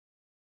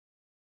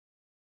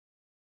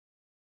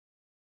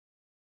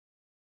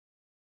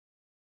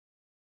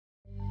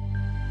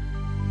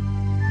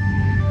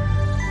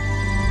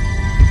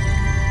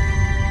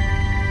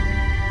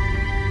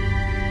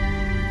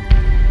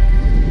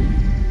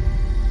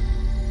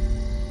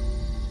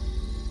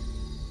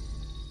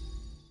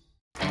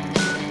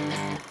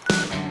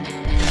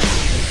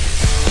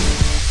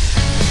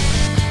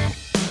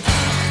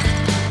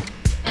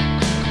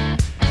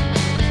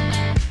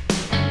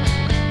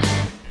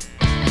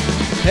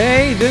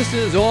Hey, this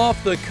is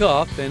Off the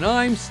Cuff, and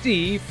I'm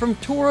Steve from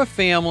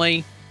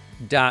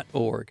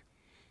TorahFamily.org.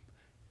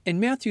 In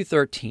Matthew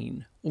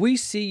 13, we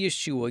see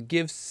Yeshua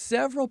give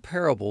several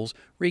parables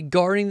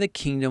regarding the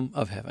kingdom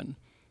of heaven.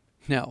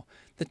 Now,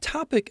 the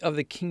topic of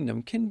the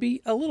kingdom can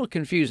be a little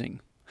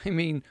confusing.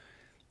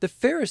 The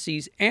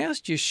Pharisees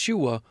asked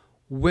Yeshua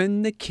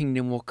when the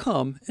kingdom will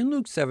come in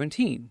Luke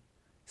 17.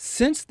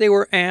 Since they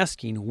were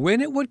asking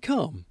when it would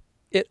come,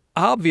 it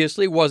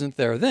obviously wasn't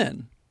there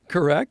then,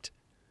 correct?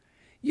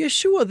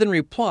 Yeshua then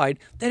replied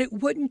that it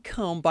wouldn't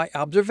come by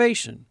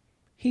observation.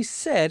 He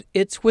said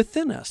it's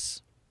within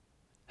us.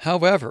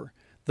 However,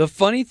 the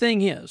funny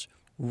thing is,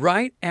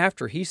 right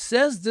after he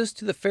says this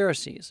to the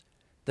Pharisees,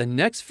 the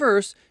next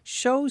verse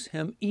shows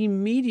him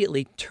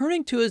immediately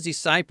turning to his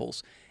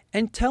disciples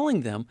and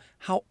telling them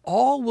how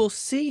all will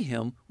see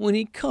him when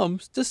he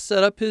comes to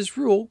set up his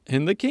rule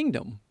in the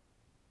kingdom.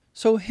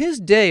 So his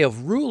day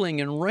of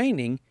ruling and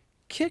reigning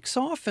kicks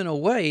off in a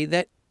way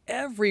that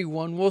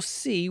everyone will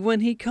see when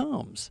he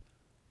comes.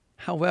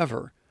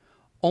 However,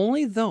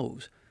 only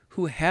those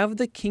who have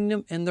the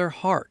kingdom in their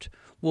heart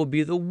will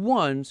be the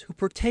ones who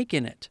partake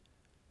in it.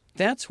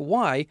 That's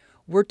why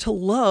we're to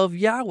love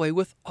Yahweh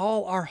with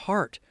all our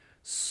heart,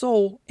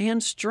 soul,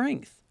 and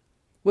strength,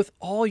 with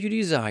all you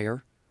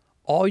desire,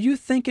 all you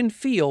think and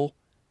feel,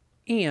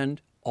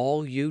 and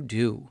all you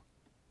do.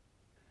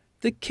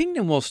 The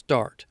kingdom will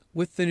start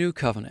with the new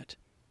covenant,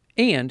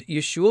 and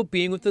Yeshua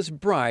being with his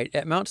bride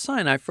at Mount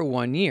Sinai for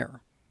 1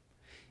 year.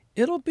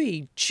 It'll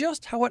be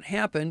just how it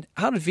happened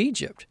out of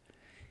Egypt.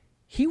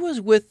 He was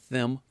with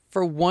them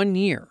for 1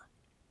 year.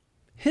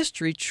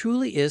 History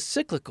truly is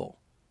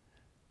cyclical.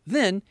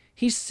 Then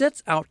he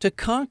sets out to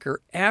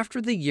conquer after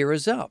the year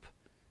is up.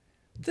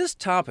 This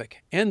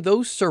topic and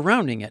those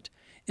surrounding it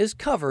is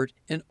covered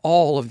in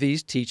all of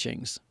these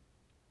teachings.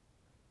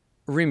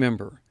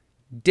 Remember,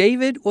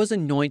 David was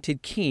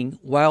anointed king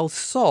while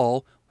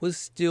Saul was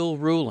still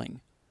ruling.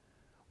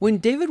 When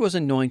David was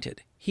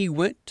anointed, he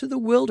went to the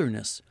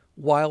wilderness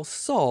while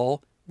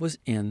Saul was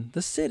in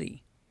the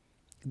city.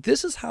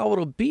 This is how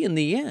it'll be in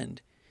the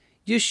end.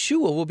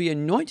 Yeshua will be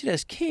anointed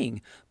as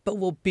king, but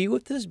will be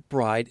with his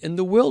bride in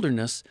the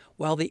wilderness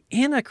while the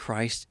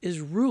Antichrist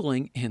is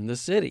ruling in the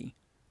city.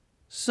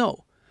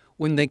 So,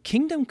 when the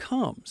kingdom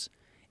comes,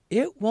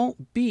 it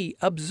won't be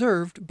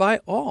observed by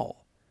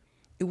all.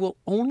 It will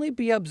only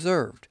be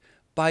observed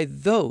by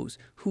those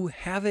who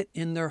have it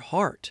in their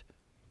heart.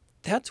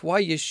 That's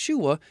why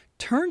Yeshua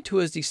turned to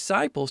his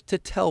disciples to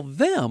tell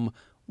them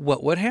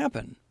what would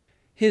happen.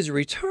 His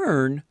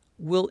return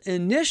will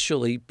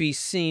initially be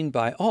seen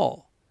by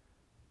all,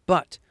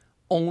 but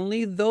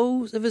only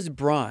those of his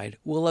bride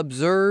will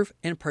observe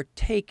and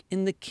partake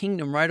in the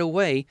kingdom right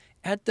away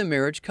at the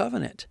marriage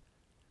covenant.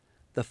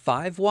 The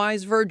 5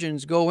 wise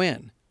virgins go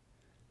in.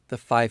 The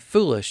 5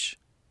 foolish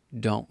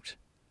don't.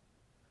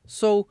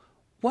 So,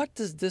 what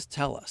does this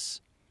tell us?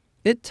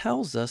 It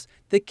tells us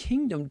the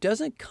kingdom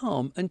doesn't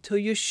come until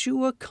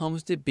Yeshua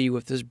comes to be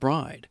with his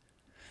bride.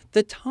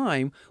 The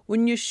time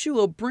when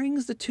Yeshua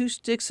brings the 2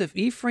 sticks of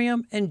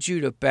Ephraim and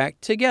Judah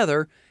back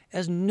together,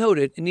 as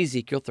noted in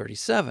Ezekiel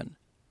 37.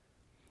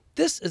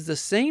 This is the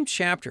same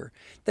chapter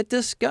that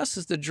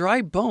discusses the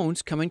dry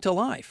bones coming to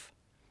life,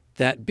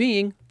 that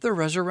being the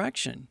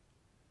resurrection.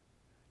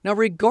 Now,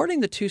 regarding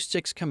the 2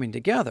 sticks coming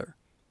together,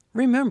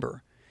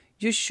 remember,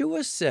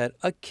 Yeshua said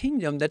a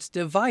kingdom that's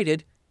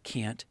divided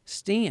can't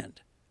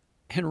stand.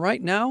 And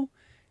right now,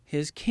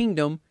 his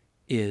kingdom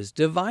is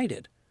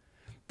divided.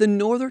 The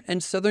northern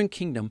and southern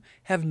kingdom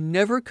have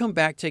never come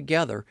back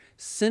together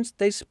since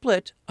they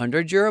split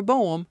under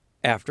Jeroboam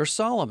after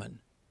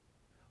Solomon.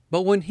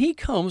 But when he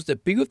comes to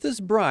be with his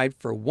bride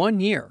for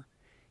 1 year,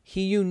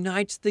 he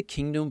unites the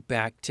kingdom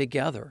back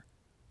together.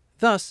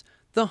 Thus,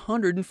 the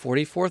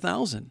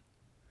 144,000,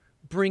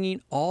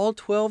 bringing all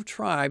 12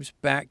 tribes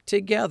back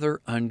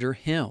together under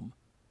him.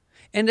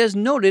 And as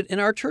noted in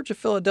our Church of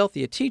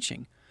Philadelphia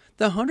teaching,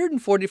 the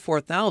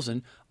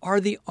 144,000 are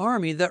the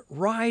army that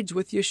rides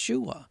with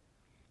Yeshua.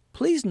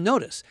 Please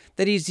notice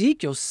that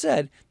Ezekiel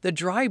said the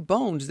dry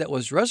bones that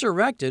was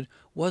resurrected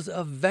was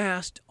a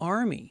vast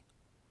army.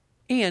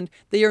 And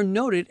they are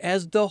noted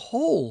as the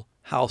whole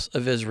house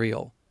of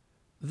Israel.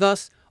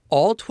 Thus,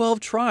 all 12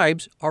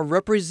 tribes are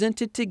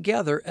represented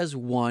together as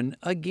one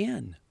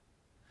again.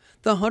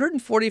 The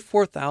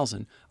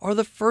 144,000 are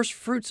the first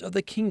fruits of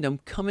the kingdom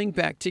coming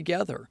back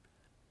together,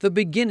 the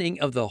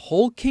beginning of the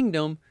whole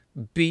kingdom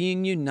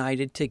being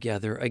united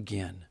together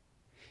again.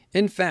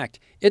 In fact,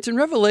 it's in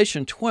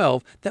Revelation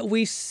 12 that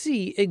we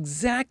see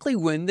exactly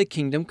when the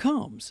kingdom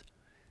comes.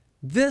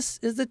 This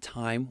is the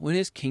time when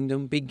his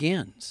kingdom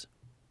begins.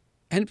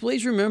 And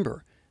please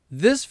remember,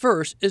 this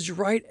verse is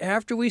right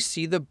after we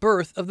see the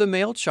birth of the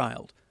male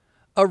child,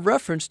 a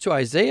reference to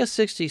Isaiah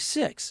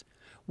 66,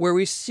 where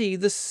we see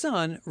the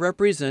son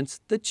represents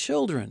the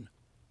children,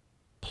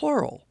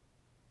 plural.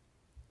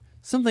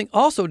 Something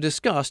also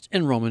discussed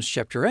in Romans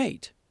chapter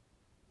 8,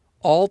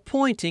 all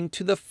pointing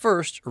to the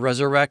first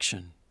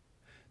resurrection.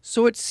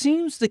 So it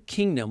seems the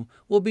kingdom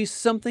will be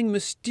something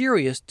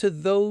mysterious to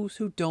those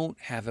who don't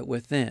have it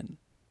within.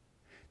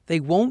 they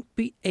won't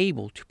be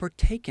able to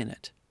partake in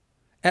it.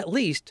 At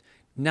least,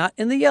 not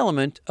in the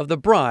element of the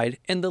bride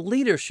and the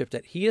leadership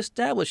that he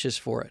establishes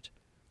for it,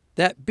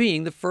 that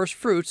being the first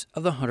fruits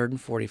of the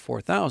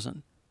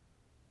 144,000.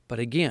 But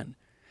again,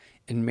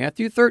 in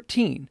Matthew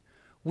 13,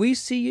 we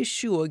see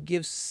Yeshua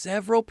give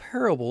several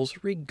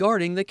parables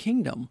regarding the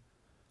kingdom.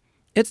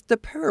 It's the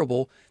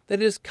parable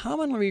that is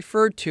commonly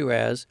referred to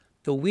as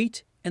the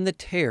wheat and the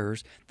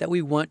tares that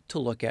we want to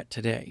look at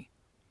today.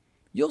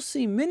 You'll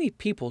see many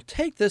people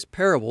take this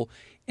parable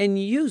and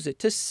use it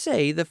to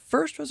say the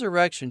first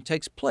resurrection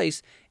takes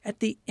place at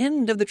the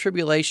end of the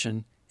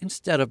tribulation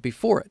instead of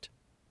before it.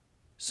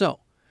 So,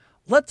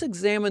 let's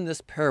examine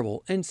this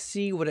parable and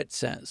see what it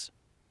says.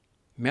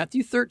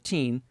 Matthew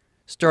 13,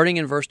 starting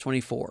in verse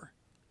 24.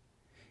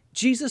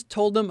 Jesus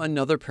told them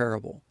another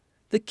parable.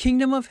 The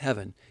kingdom of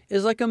heaven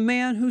is like a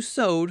man who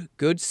sowed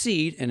good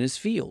seed in his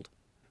field.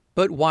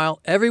 But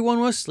while everyone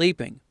was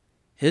sleeping,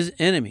 his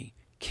enemy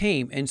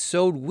came and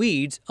sowed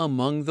weeds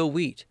among the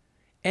wheat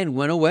and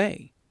went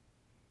away.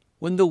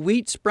 When the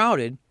wheat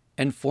sprouted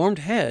and formed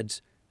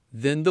heads,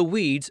 then the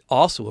weeds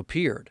also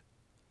appeared.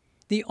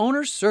 The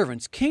owner's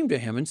servants came to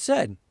him and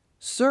said,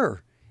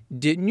 "Sir,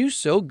 didn't you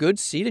sow good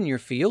seed in your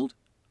field?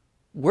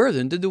 Where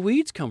then did the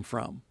weeds come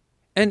from?"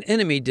 "An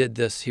enemy did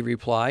this," he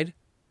replied.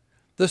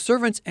 The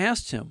servants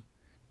asked him,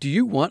 "Do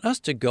you want us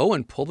to go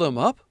and pull them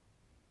up?"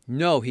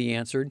 "No," he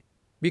answered,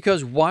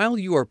 "because while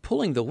you are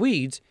pulling the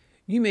weeds,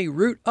 you may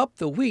root up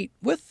the wheat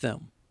with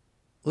them.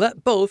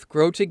 Let both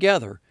grow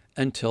together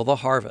until the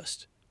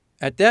harvest.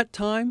 At that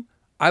time,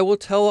 I will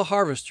tell the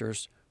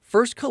harvesters,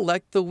 first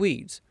collect the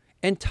weeds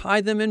and tie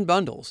them in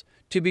bundles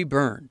to be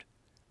burned.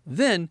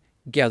 Then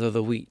gather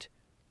the wheat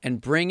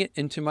and bring it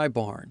into my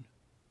barn."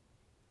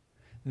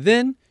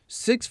 Then,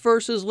 6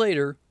 verses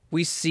later,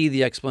 we see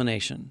the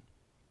explanation.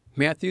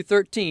 Matthew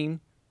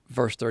 13,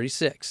 verse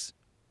 36.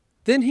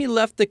 Then he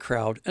left the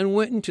crowd and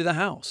went into the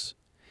house.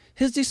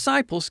 His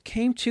disciples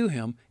came to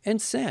him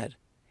and said,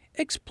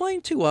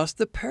 "Explain to us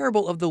the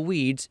parable of the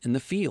weeds in the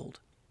field."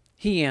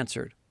 He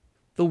answered,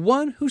 "The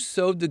one who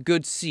sowed the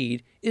good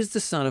seed is the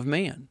Son of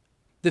Man.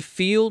 The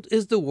field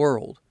is the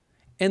world,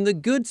 and the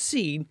good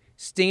seed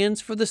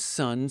stands for the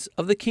sons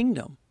of the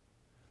kingdom.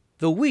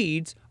 The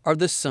weeds are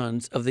the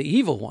sons of the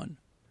evil one,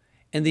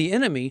 and the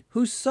enemy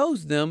who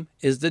sows them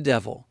is the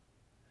devil.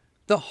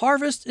 The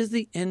harvest is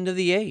the end of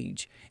the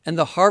age, and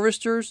the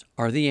harvesters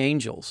are the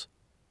angels.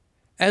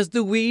 As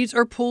the weeds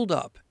are pulled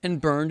up and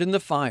burned in the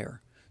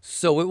fire,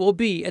 so it will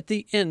be at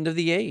the end of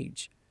the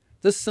age.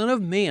 The Son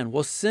of Man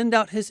will send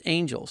out his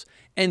angels,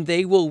 and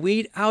they will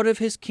weed out of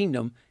his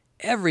kingdom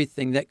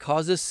everything that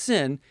causes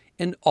sin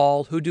and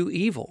all who do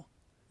evil.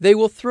 They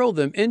will throw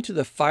them into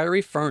the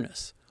fiery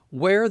furnace,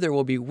 where there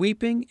will be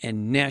weeping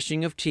and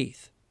gnashing of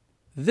teeth.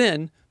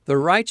 Then the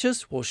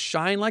righteous will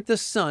shine like the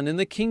sun in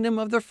the kingdom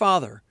of their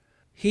Father.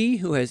 He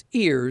who has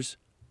ears,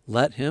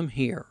 let him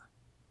hear."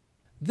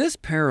 This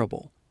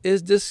parable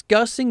is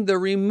discussing the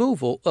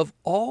removal of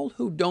all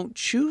who don't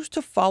choose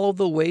to follow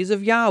the ways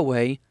of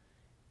Yahweh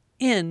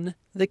in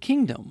the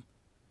kingdom.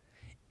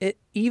 It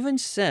even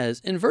says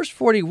in verse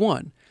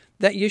 41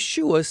 that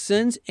Yeshua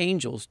sends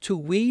angels to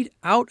weed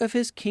out of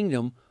his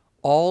kingdom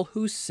all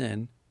who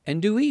sin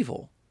and do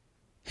evil.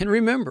 And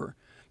remember,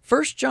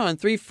 1 John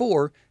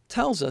 3:4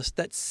 tells us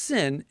that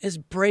sin is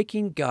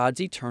breaking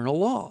God's eternal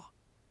law.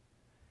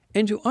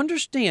 And to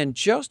understand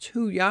just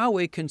who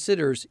Yahweh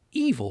considers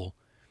evil,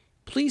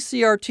 please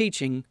see our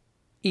teaching,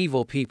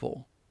 Evil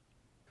People.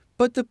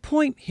 But the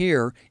point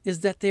here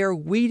is that they are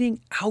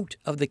weeding out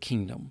of the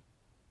kingdom.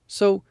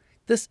 So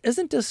this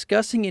isn't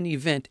discussing an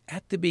event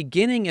at the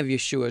beginning of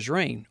Yeshua's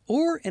reign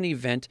or an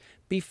event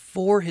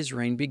before his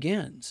reign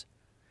begins.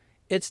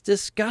 It's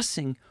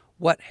discussing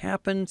what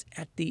happens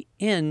at the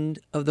end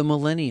of the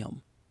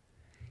millennium.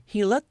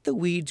 He let the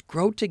weeds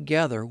grow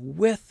together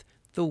with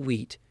the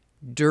wheat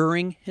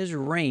during his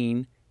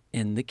reign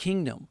in the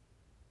kingdom.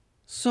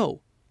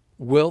 So,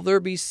 will there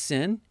be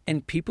sin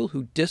and people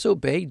who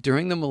disobey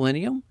during the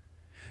millennium?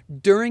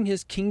 During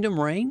his kingdom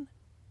reign?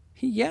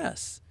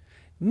 Yes.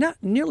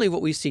 Not nearly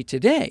what we see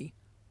today,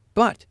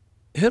 but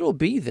it'll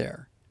be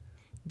there.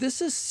 This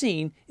is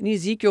seen in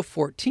Ezekiel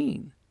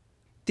 14.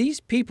 These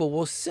people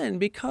will sin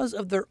because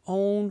of their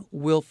own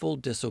willful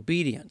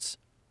disobedience.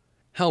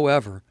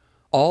 However,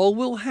 all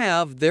will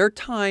have their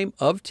time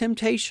of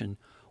temptation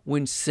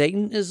when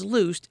Satan is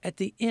loosed at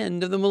the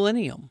end of the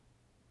millennium.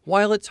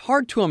 While it's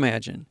hard to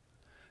imagine,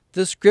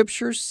 the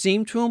scriptures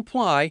seem to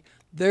imply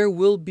there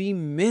will be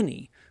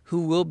many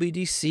who will be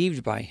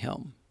deceived by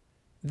him.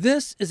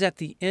 This is at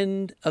the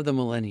end of the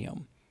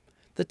millennium,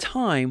 the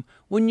time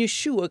when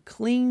Yeshua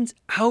cleans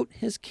out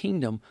his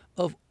kingdom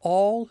of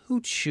all who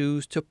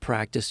choose to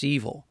practice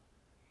evil.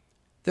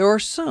 There are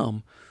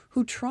some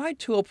who tried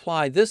to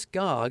apply this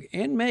Gog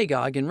and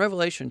Magog in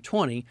Revelation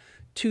 20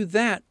 to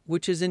that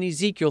which is in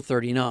Ezekiel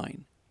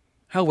 39.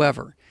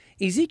 However,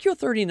 Ezekiel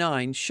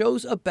 39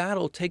 shows a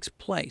battle takes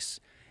place,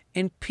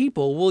 and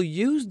people will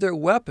use their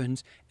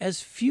weapons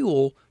as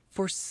fuel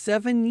for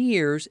 7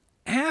 years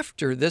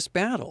after this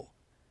battle.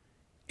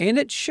 and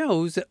it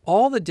shows that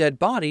all the dead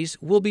bodies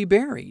will be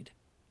buried.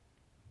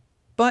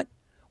 But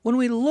when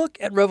we look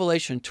at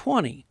Revelation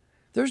 20,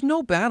 there's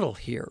no battle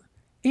here,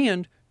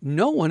 and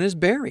no one is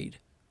buried.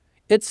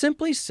 It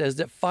simply says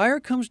that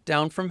fire comes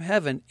down from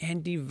heaven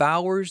and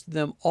devours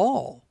them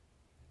all.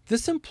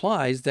 This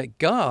implies that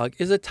Gog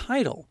is a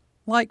title,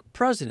 like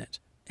president,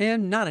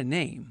 and not a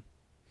name.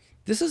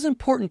 This is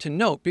important to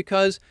note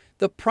because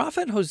the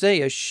prophet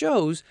Hosea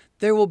shows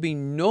there will be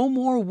no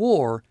more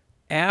war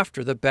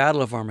after the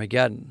Battle of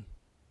Armageddon.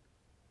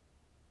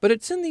 But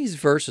it's in these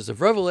verses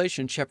of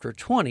Revelation chapter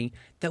 20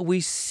 that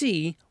we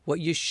see what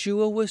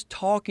Yeshua was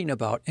talking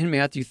about in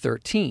Matthew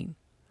 13.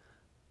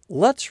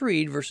 Let's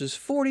read verses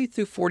 40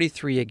 through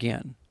 43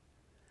 again.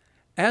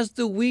 As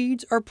the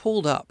weeds are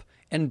pulled up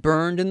and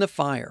burned in the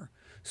fire,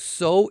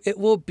 so it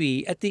will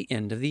be at the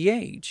end of the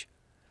age.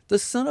 The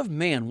Son of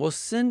Man will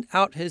send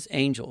out his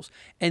angels,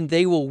 and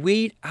they will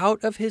weed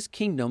out of his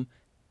kingdom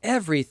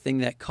everything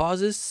that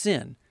causes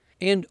sin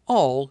and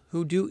all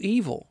who do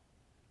evil.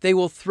 They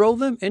will throw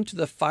them into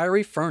the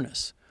fiery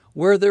furnace,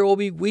 where there will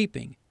be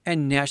weeping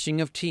and gnashing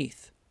of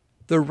teeth.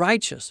 The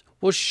righteous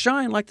will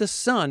shine like the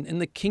sun in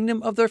the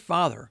kingdom of their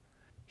Father.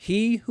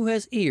 He who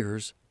has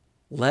ears,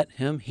 let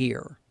him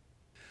hear.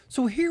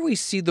 So here we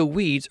see the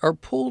weeds are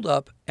pulled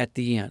up at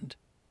the end.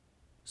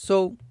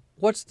 So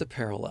what's the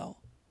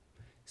parallel?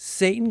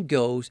 Satan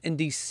goes and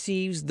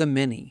deceives the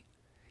many.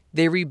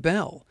 They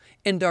rebel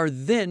and are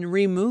then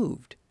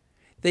removed.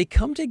 They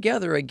come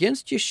together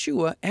against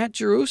Yeshua at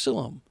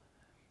Jerusalem.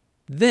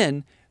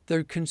 Then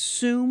they're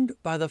consumed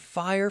by the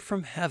fire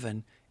from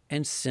heaven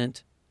and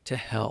sent to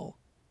hell.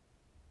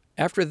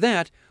 After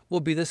that will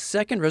be the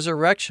second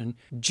resurrection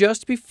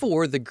just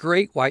before the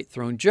great white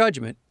throne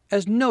judgment,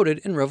 as noted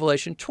in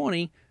Revelation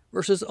 20,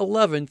 verses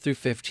 11 through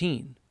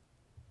 15.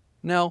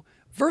 Now,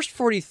 verse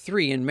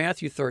 43 in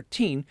Matthew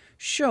 13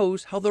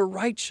 shows how the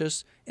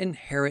righteous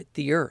inherit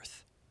the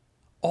earth.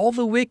 All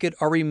the wicked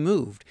are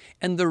removed,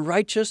 and the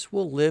righteous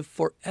will live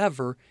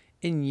forever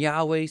in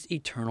Yahweh's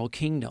eternal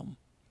kingdom.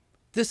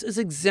 This is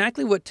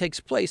exactly what takes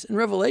place in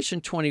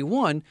Revelation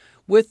 21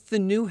 with the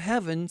new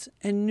heavens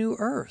and new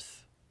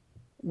earth.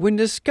 When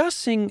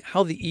discussing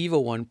how the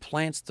evil one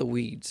plants the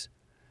weeds,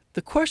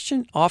 the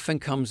question often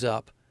comes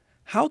up,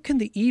 how can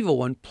the evil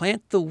one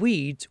plant the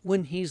weeds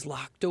when he's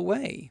locked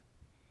away?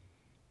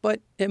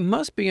 But it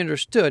must be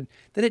understood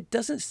that it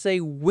doesn't say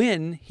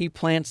when he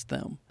plants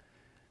them.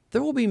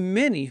 There will be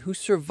many who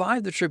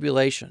survive the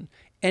tribulation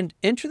and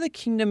enter the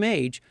kingdom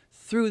age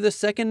through the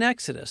second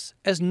Exodus,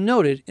 as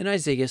noted in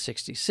Isaiah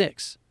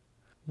 66.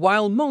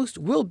 While most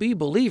will be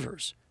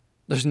believers,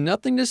 there's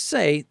nothing to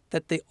say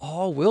that they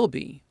all will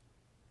be.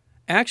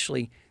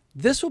 Actually,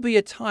 this will be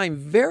a time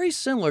very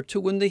similar to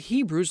when the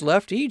Hebrews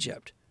left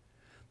Egypt.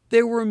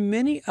 There were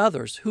many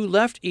others who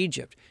left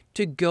Egypt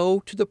to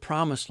go to the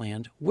Promised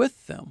Land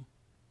with them.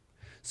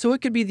 So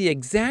it could be the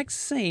exact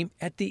same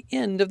at the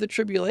end of the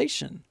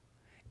tribulation,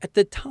 at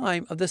the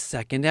time of the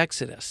second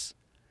Exodus,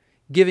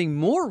 giving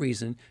more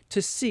reason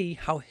to see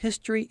how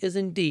history is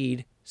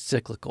indeed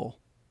cyclical.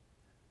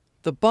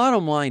 The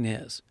bottom line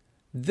is,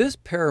 this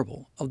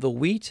parable of the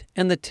wheat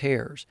and the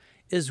tares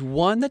is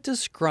one that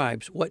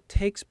describes what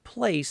takes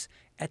place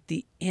at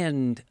the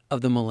end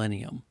of the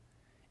millennium.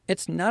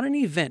 It's not an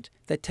event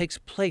that takes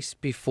place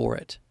before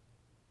it.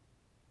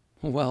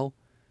 Well,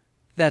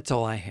 that's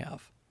all I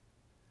have.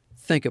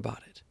 Think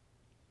about it.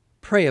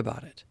 Pray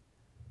about it.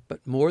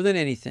 But more than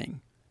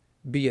anything,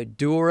 be a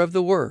doer of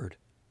the word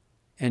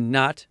and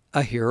not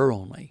a hearer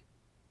only.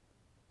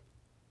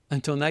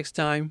 Until next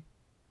time,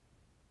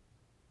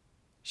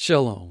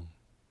 Shalom.